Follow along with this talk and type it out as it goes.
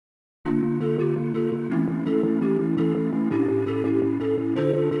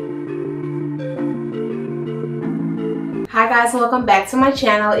Hi guys, welcome back to my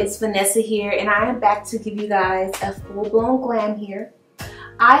channel. It's Vanessa here, and I am back to give you guys a full-blown glam here.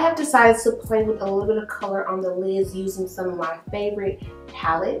 I have decided to play with a little bit of color on the lids using some of my favorite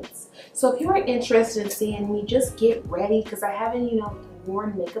palettes. So if you are interested in seeing me just get ready, because I haven't,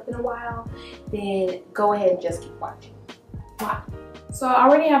 worn makeup in a while, then go ahead and just keep watching. Wow. So I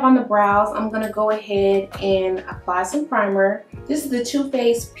already have on the brows. I'm going to go ahead and apply some primer. This is the Too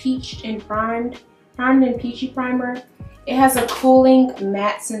Faced Peached and Primed and Peachy Primer. It has a cooling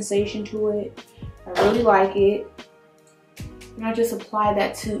matte sensation to it. I really like it. And I just apply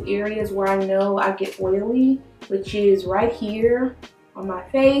that to areas where I know I get oily, which is right here on my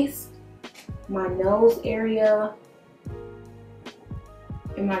face, my nose area,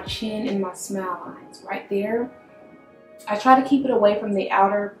 and my chin and my smile lines right there. I try to keep it away from the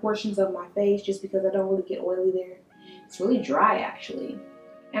outer portions of my face just because I don't really get oily there. It's really dry actually.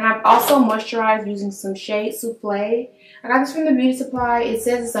 And I've also moisturized using some Shea Souffle. I got this from the beauty supply. It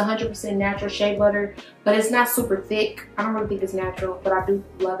says it's 100% natural shea butter, but it's not super thick. I don't really think it's natural, but I do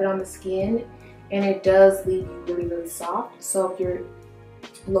love it on the skin. And it does leave you really, really soft. So if your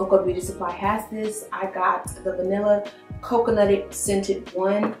local beauty supply has this, I got the vanilla coconut scented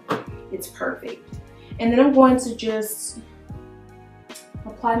one. It's perfect. And then I'm going to just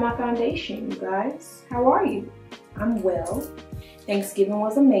apply my foundation, you guys. How are you? I'm well. Thanksgiving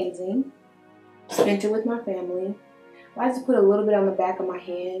was amazing. Spent it with my family. I like to put a little bit on the back of my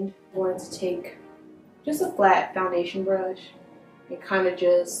hand. I'm going to take just a flat foundation brush and kind of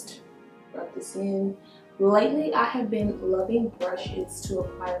just rub this in. Lately, I have been loving brushes to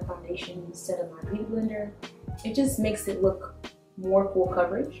apply a foundation instead of my beauty blender. It just makes it look more full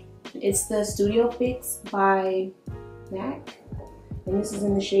coverage. It's the Studio Fix by MAC. And this is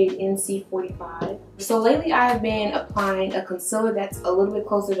in the shade NC45. So lately I have been applying a concealer that's a little bit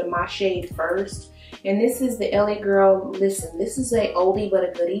closer to my shade first. And this is the LA Girl. Listen, this is a oldie but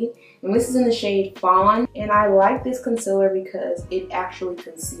a goodie. And this is in the shade Fawn. And I like this concealer because it actually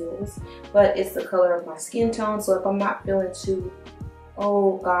conceals. But it's the color of my skin tone. So if I'm not feeling too,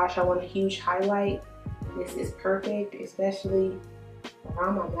 oh gosh, I want a huge highlight, this is perfect, especially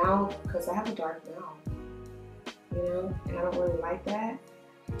around my mouth because I have a dark mouth. And I don't really like that.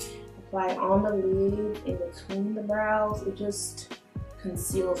 Apply it on the lid in between the brows. It just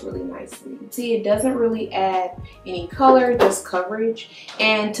conceals really nicely. See, it doesn't really add any color, just coverage.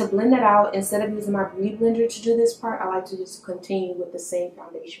 And to blend that out, instead of using my beauty blender to do this part, I like to just continue with the same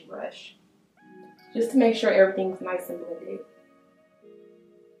foundation brush, just to make sure everything's nice and blended.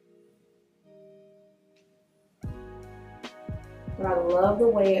 But I love the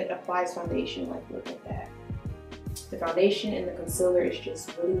way it applies foundation. Like, look at that. The foundation and the concealer is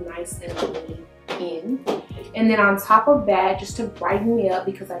just really nice and blended in. And then on top of that, just to brighten me up,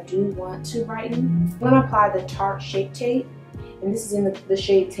 because I do want to brighten, I'm going to apply the Tarte Shape Tape. And this is in the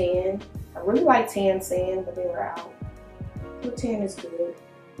shade Tan. I really like Tan Sand, but they were out. So tan is good.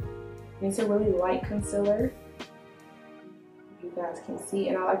 And it's a really light concealer, you guys can see.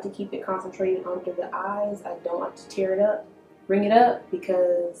 And I like to keep it concentrated under the eyes. I don't like to tear it up, bring it up,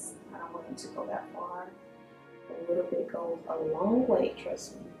 because I don't want it to go that far. A little bit goes a long way,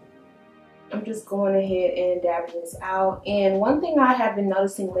 trust me. I'm just going ahead and dabbing this out. And one thing I have been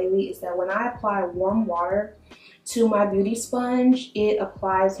noticing lately is that when I apply warm water to my beauty sponge, it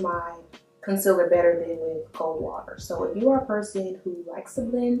applies my concealer better than with cold water. So if you are a person who likes to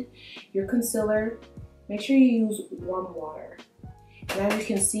blend your concealer, make sure you use warm water. And as you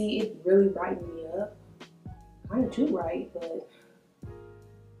can see, it really brightened me up. Kind of too bright, but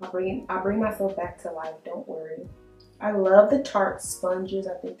I'll bring myself back to life, don't worry. I love the Tarte sponges.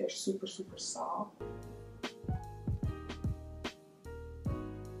 I think they're super, super soft.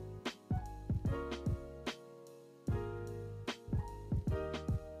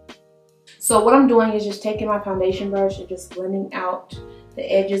 So what I'm doing is just taking my foundation brush and just blending out the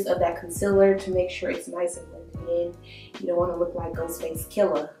edges of that concealer to make sure it's nice and blended in. You don't want to look like Ghostface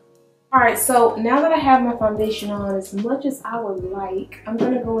Killer. Alright, so now that I have my foundation on as much as I would like, I'm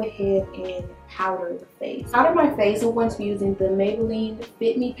going to go ahead and powder the face. To powder my face, I'm going to be using the Maybelline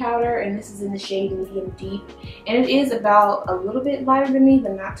Fit Me powder, and this is in the shade Medium Deep. And it is about a little bit lighter than me,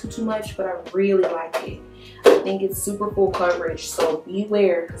 but not too much, but I really like it. I think it's super full coverage, so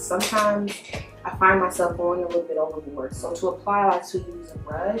beware, because sometimes I find myself going a little bit overboard. So to apply, I like to use a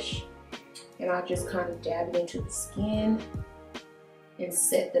brush, and I'll just kind of dab it into the skin and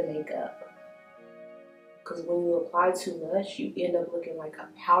set the makeup, because when you apply too much, you end up looking like a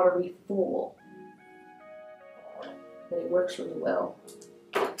powdery fool. But it works really well,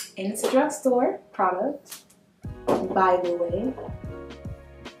 and it's a drugstore product, by the way.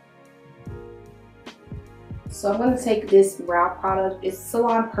 So I'm going to take this brow product. It's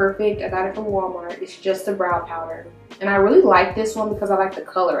Salon Perfect. I got it from Walmart. It's just a brow powder. And I really like this one because I like the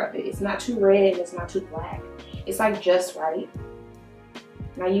color of it. It's not too red and it's not too black. It's like just right.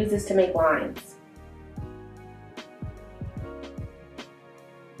 And I use this to make lines.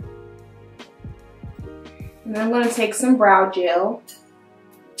 And then I'm going to take some brow gel.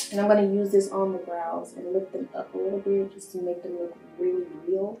 And I'm going to use this on the brows and lift them up a little bit just to make them look really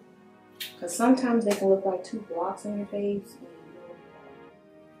real. Because sometimes they can look like two blocks on your face.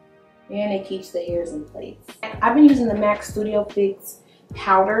 And it keeps the hairs in place. I've been using the MAC Studio Fix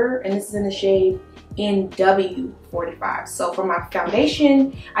powder, and this is in the shade NW45. So for my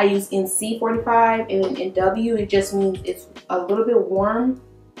foundation, I use NC45, and in W, it just means it's a little bit warm.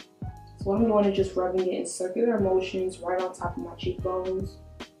 So what I'm doing is just rubbing it in circular motions right on top of my cheekbones,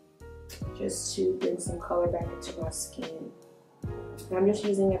 just to bring some color back into my skin. And I'm just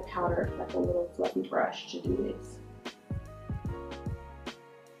using a powder, like a little fluffy brush, to do this.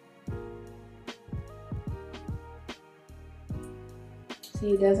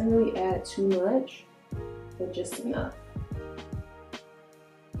 See, it doesn't really add too much, but just enough.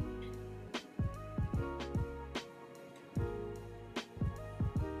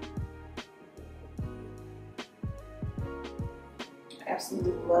 I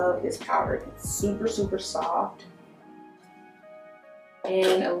absolutely love this powder. It's super, super soft.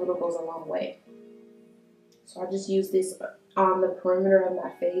 And a little goes a long way. So I just use this on the perimeter of my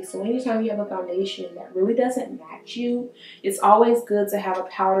face. So anytime you have a foundation that really doesn't match you, it's always good to have a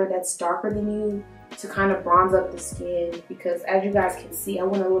powder that's darker than you to kind of bronze up the skin, because as you guys can see, I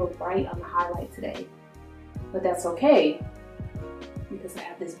went a little bright on the highlight today. But that's okay, because I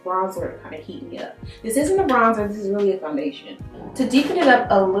have this bronzer to kind of heat me up. This isn't a bronzer, this is really a foundation. To deepen it up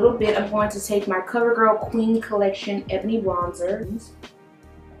a little bit, I'm going to take my CoverGirl Queen Collection Ebony Bronzer.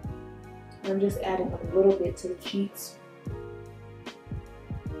 I'm just adding a little bit to the cheeks.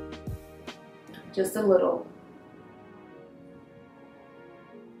 Just a little.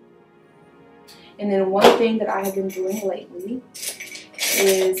 And then one thing that I have been doing lately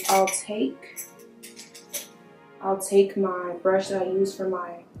is I'll take my brush that I use for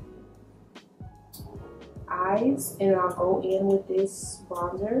my eyes, and I'll go in with this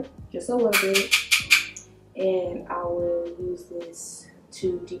bronzer, just a little bit, and I will use this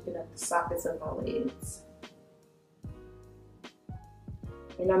to deepen up the sockets of my lids.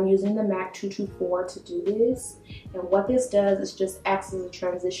 And I'm using the MAC 224 to do this. And what this does is just acts as a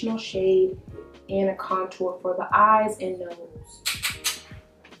transitional shade and a contour for the eyes and nose.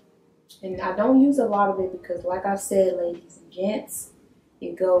 And I don't use a lot of it because, like I said, ladies and gents,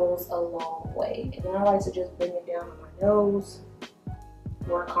 it goes a long way. And then I like to just bring it down on my nose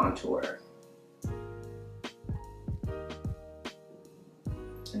for a contour.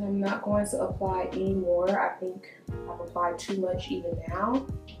 And I'm not going to apply any more. I think I've applied too much even now.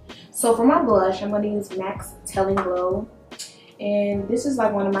 So for my blush, I'm going to use MAC's Telling Glow. And this is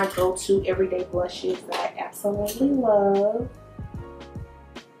like one of my go-to everyday blushes that I absolutely love.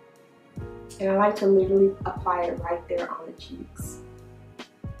 And I like to literally apply it right there on the cheeks,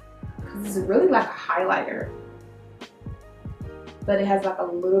 because it's really like a highlighter, but it has like a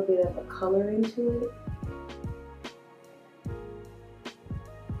little bit of a color into it.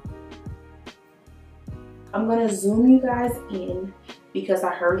 I'm gonna zoom you guys in because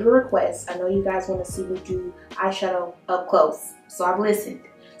I heard your request. I know you guys want to see me do eyeshadow up close, so I've listened.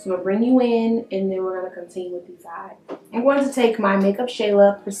 So I'm gonna bring you in, and then we're gonna continue with these eyes. I'm going to take my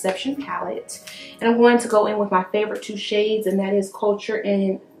MakeupShayla Perception palette, and I'm going to go in with my favorite two shades, and that is Culture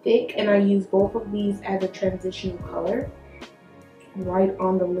and Thic, and I use both of these as a transitional color right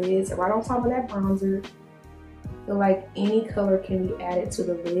on the lids, right on top of that bronzer. I feel like any color can be added to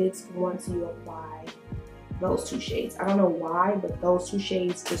the lids once you apply those two shades. I don't know why, but those two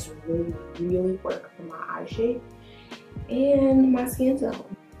shades just really, really work for my eye shape and my skin tone.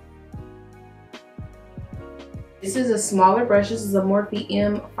 This is a smaller brush. This is a Morphe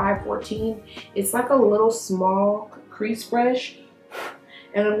M514. It's like a little small crease brush.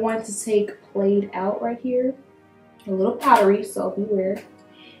 And I'm going to take Played Out right here. A little powdery, so beware.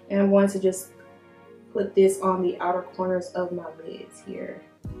 And I'm going to just put this on the outer corners of my lids here.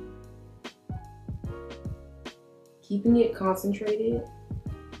 Keeping it concentrated.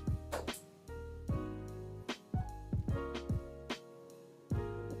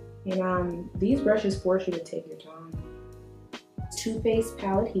 And these brushes force you to take your time. Too Faced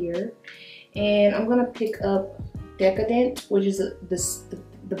palette here, and I'm gonna pick up Decadent, which is the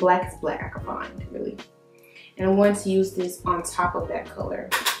blackest black I could find, really. And I'm going to use this on top of that color.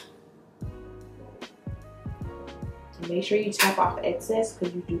 And make sure you tap off the excess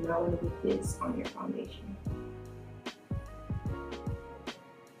because you do not want to get this on your foundation.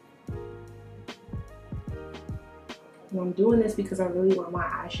 And I'm doing this because I really want my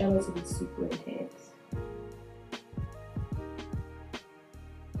eyeshadow to be super intense.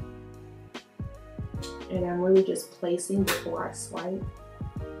 And I'm really just placing before I swipe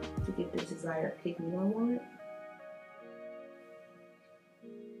to get the desired pigment I want.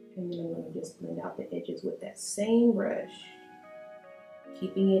 And then I'm going to just blend out the edges with that same brush,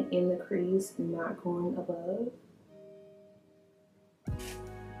 keeping it in the crease and not going above.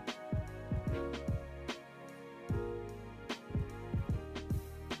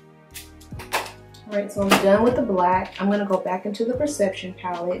 Alright, so I'm done with the black. I'm going to go back into the Perception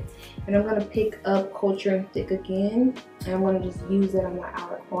palette and I'm going to pick up Culture and Thick again. And I'm going to just use it on my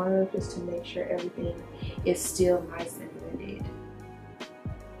outer corner just to make sure everything is still nice and blended.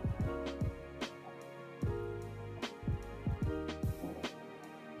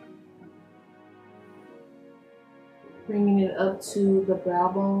 Bringing it up to the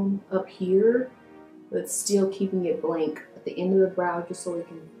brow bone up here, but still keeping it blank at the end of the brow just so we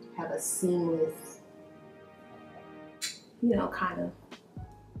can have a seamless, you know, kind of.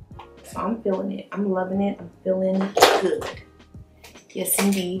 So I'm feeling it. I'm loving it. I'm feeling good. Yes,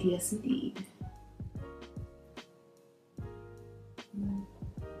 indeed. Yes, indeed.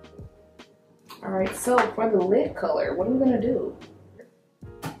 All right, so for the lid color, what am I gonna do?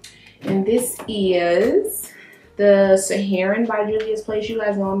 And this is the Saharan by Juvia's Place. You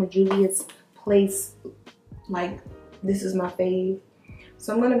guys know I'm a Juvia's Place, like, this is my fave.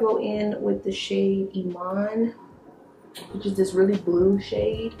 So I'm gonna go in with the shade Iman, which is this really blue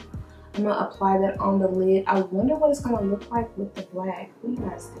shade. I'm gonna apply that on the lid. I wonder what it's gonna look like with the black. What do you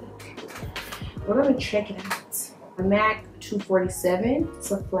guys think? We're gonna check it out. The MAC 247,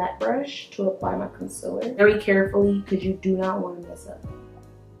 it's a flat brush to apply my concealer. Very carefully, because you do not want to mess up.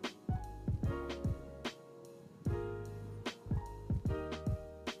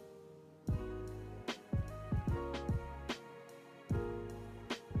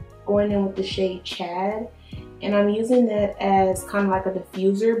 Going in with the shade Chad, and I'm using that as kind of like a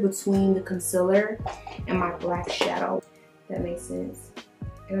diffuser between the concealer and my black shadow. If that makes sense.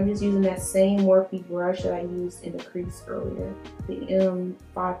 And I'm just using that same Morphe brush that I used in the crease earlier, the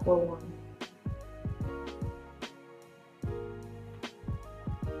M541.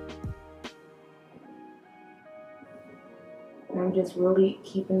 And I'm just really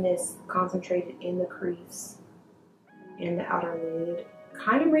keeping this concentrated in the crease and the outer lid.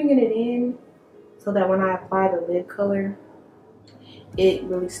 Kind of bringing it in so that when I apply the lid color, it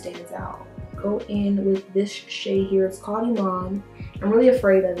really stands out. Go in with this shade here. It's called Iman. I'm really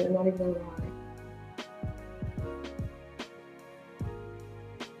afraid of it, I'm not even gonna lie.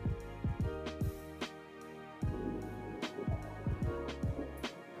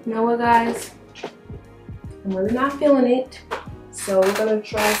 You know what, guys? I'm really not feeling it. So we're gonna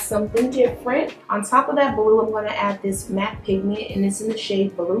try something different. On top of that blue, I'm gonna add this matte pigment, and it's in the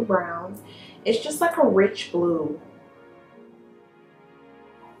shade Blue Brown. It's just like a rich blue.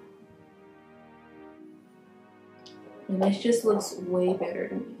 And this just looks way better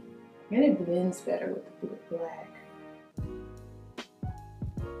to me. And it blends better with the black.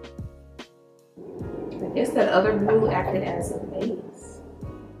 I guess that other blue acted as a base.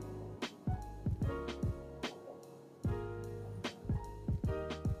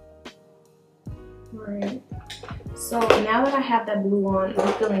 Alright. So now that I have that blue on,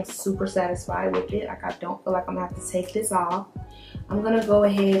 I'm feeling super satisfied with it. Like, I don't feel like I'm gonna have to take this off. I'm gonna go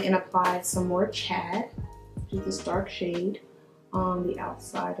ahead and apply some more Chad, which is this dark shade, on the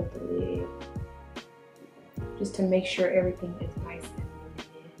outside of the lid, just to make sure everything is nice and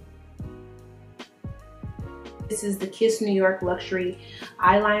blended. This is the Kiss New York Luxury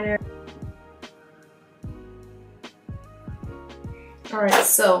Eyeliner. Alright,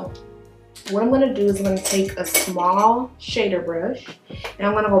 so what I'm going to do is I'm going to take a small shader brush and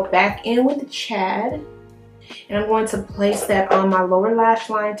I'm going to go back in with the Chad, and I'm going to place that on my lower lash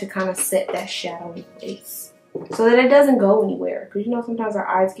line to kind of set that shadow in place so that it doesn't go anywhere, because you know sometimes our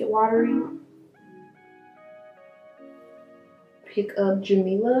eyes get watery. Pick up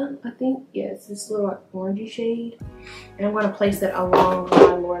Jamila, I think. Yes, this little like orangey shade, and I'm going to place that along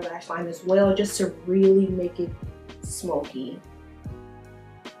my lower lash line as well, just to really make it smoky.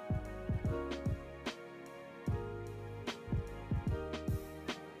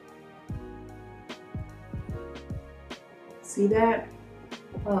 See that?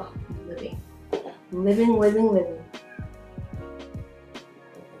 Oh, living. Living, living, living.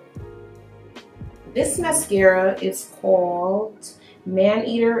 This mascara is called Man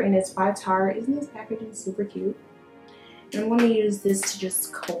Eater, and it's by Tarte. Isn't this packaging super cute? And I'm going to use this to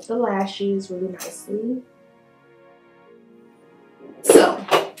just coat the lashes really nicely. So,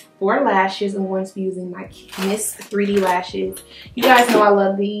 for lashes, I'm going to be using my Miss 3D lashes. You guys know I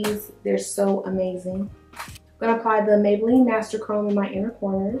love these. They're so amazing. I'm going to apply the Maybelline Master Chrome in my inner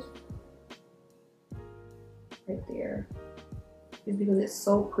corners. Right there. Just because it's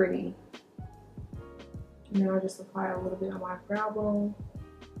so pretty. And then I'll just apply a little bit on my brow bone.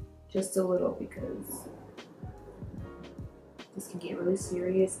 Just a little, because this can get really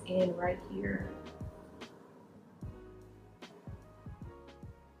serious, and right here.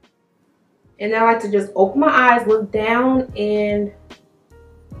 And I like to just open my eyes, look down, and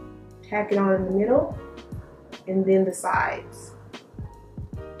tack it on in the middle, and then the sides.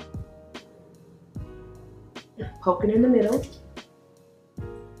 Poke it in the middle,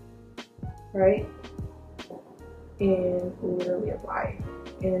 right? And literally apply it.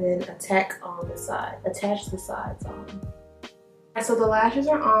 And then attach the sides on. So the lashes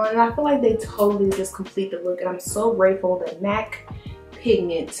are on, and I feel like they totally just complete the look, and I'm so grateful that MAC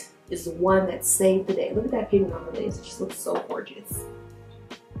Pigment is the one that saved the day. Look at that pigment on the lids. It just looks so gorgeous.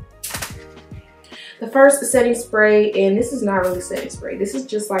 The first setting spray, and this is not really setting spray. This is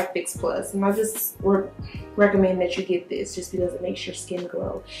just like Fix Plus, and I just recommend that you get this just because it makes your skin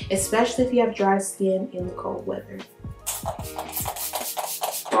glow, especially if you have dry skin in the cold weather.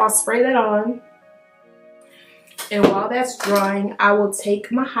 So I'll spray that on, and while that's drying, I will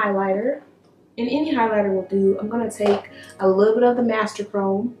take my highlighter, and any highlighter will do. I'm gonna take a little bit of the Master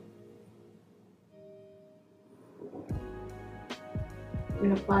Chrome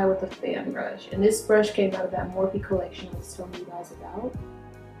and apply with a fan brush. And this brush came out of that Morphe collection I was telling you guys about.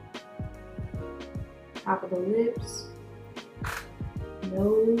 Top of the lips,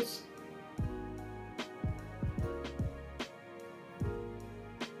 nose,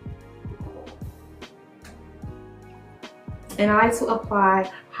 and I like to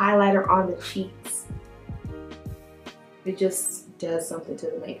apply highlighter on the cheeks. It just does something to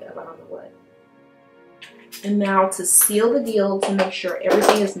the makeup, I don't know what. And now to seal the deal, to make sure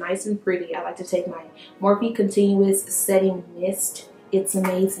everything is nice and pretty, I like to take my Morphe Continuous Setting Mist. It's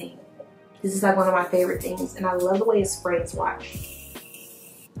amazing. This is like one of my favorite things, and I love the way it sprays. Watch.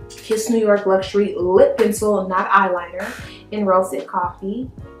 Kiss New York Luxury Lip Pencil, not eyeliner, in Roasted Coffee.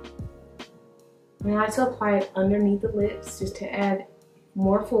 And I like to apply it underneath the lips just to add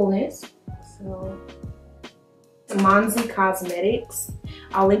more fullness. So, Manzi Cosmetics.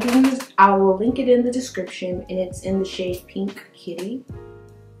 I will link it in the description, and it's in the shade Pink Kitty.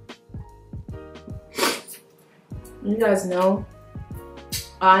 You guys know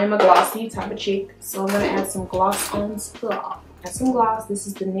I am a glossy type of chick, so I'm gonna add some gloss on top. Add some gloss. This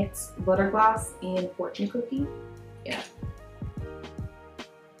is the NYX Butter Gloss in Fortune Cookie. Yeah.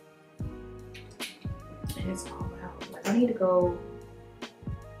 And it's all out. Like, I need to go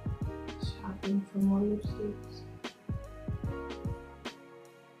shopping for more lipsticks.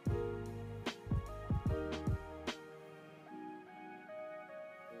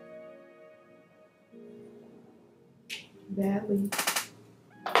 Badly.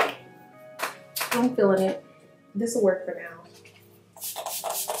 I'm feeling it. This will work for now.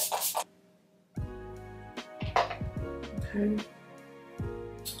 Okay.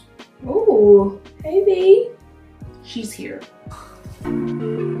 Ooh, hey B. She's here.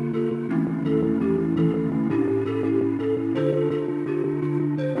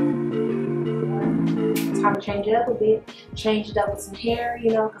 Time to change it up a bit. Change it up with some hair,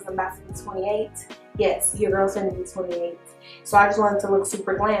 you know, because I'm about to be 28. Yes, your girl's gonna be 28. So I just wanted to look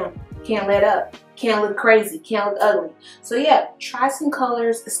super glam. Can't let up. Can't look crazy. Can't look ugly. So yeah, try some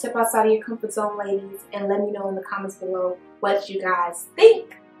colors. Step outside of your comfort zone, ladies, and let me know in the comments below what you guys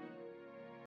think.